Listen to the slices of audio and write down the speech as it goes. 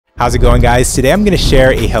How's it going, guys? Today I'm going to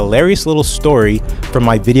share a hilarious little story from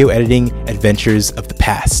my video editing adventures of the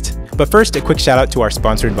past. But first, a quick shout out to our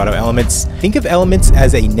sponsor, Envato Elements. Think of Elements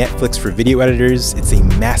as a Netflix for video editors. It's a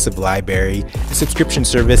massive library, a subscription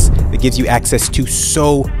service that gives you access to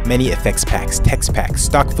so many effects packs, text packs,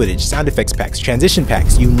 stock footage, sound effects packs, transition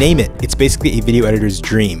packs, you name it. It's basically a video editor's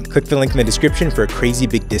dream. Click the link in the description for a crazy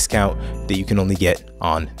big discount that you can only get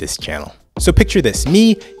on this channel. So picture this,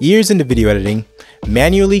 me, years into video editing,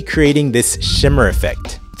 manually creating this shimmer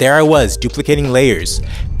effect. There I was, duplicating layers,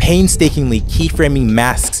 painstakingly keyframing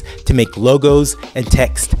masks to make logos and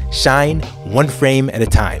text shine one frame at a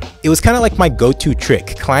time. It was kind of like my go-to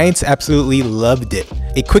trick. Clients absolutely loved it.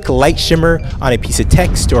 A quick light shimmer on a piece of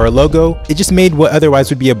text or a logo, it just made what otherwise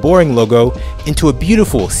would be a boring logo into a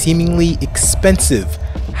beautiful, seemingly expensive,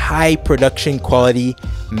 high production quality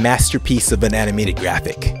masterpiece of an animated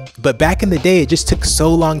graphic. But back in the day, it just took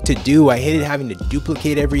so long to do. I hated having to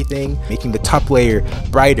duplicate everything, making the top layer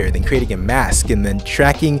brighter, then creating a mask, and then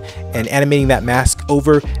tracking and animating that mask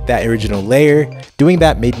over that original layer. Doing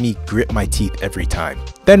that made me grit my teeth every time.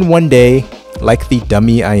 Then one day, like the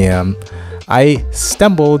dummy I am, I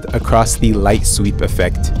stumbled across the light sweep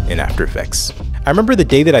effect in After Effects. I remember the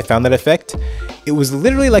day that I found that effect, it was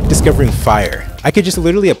literally like discovering fire. I could just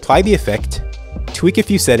literally apply the effect, tweak a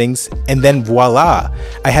few settings, and then voila,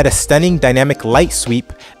 I had a stunning dynamic light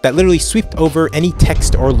sweep that literally swept over any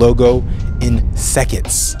text or logo in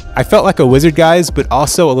seconds. I felt like a wizard, guys, but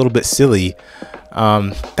also a little bit silly.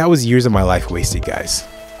 That was years of my life wasted, guys.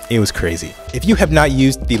 It was crazy. If you have not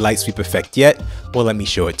used the light sweep effect yet, well, let me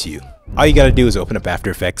show it to you. All you gotta do is open up After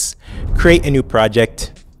Effects, create a new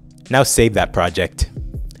project, now save that project,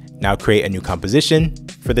 now create a new composition.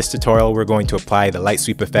 For this tutorial, we're going to apply the light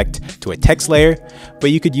sweep effect to a text layer,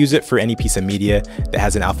 but you could use it for any piece of media that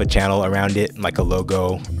has an alpha channel around it, like a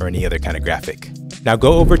logo or any other kind of graphic. Now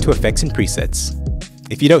go over to Effects and Presets.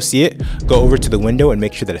 If you don't see it, go over to the window and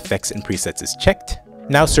make sure that Effects and Presets is checked.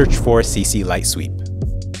 Now search for CC Light Sweep.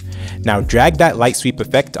 Now drag that light sweep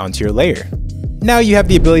effect onto your layer. Now you have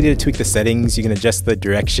the ability to tweak the settings. You can adjust the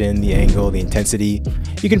direction, the angle, the intensity.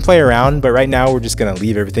 You can play around, but right now we're just gonna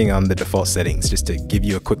leave everything on the default settings just to give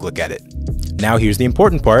you a quick look at it. Now here's the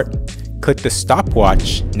important part. Click the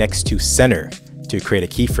stopwatch next to center to create a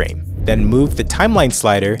keyframe. Then move the timeline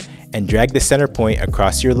slider and drag the center point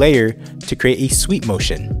across your layer to create a sweep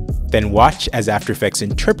motion. Then watch as After Effects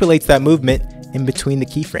interpolates that movement in between the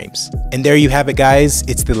keyframes. And there you have it, guys.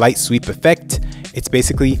 It's the light sweep effect. It's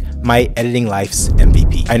basically my editing life's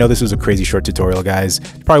MVP. I know this was a crazy short tutorial, guys.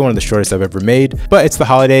 It's probably one of the shortest I've ever made, but it's the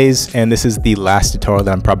holidays and this is the last tutorial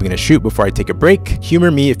that I'm probably gonna shoot before I take a break.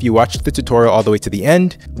 Humor me if you watched the tutorial all the way to the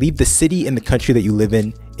end. Leave the city and the country that you live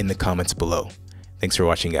in the comments below. Thanks for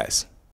watching, guys.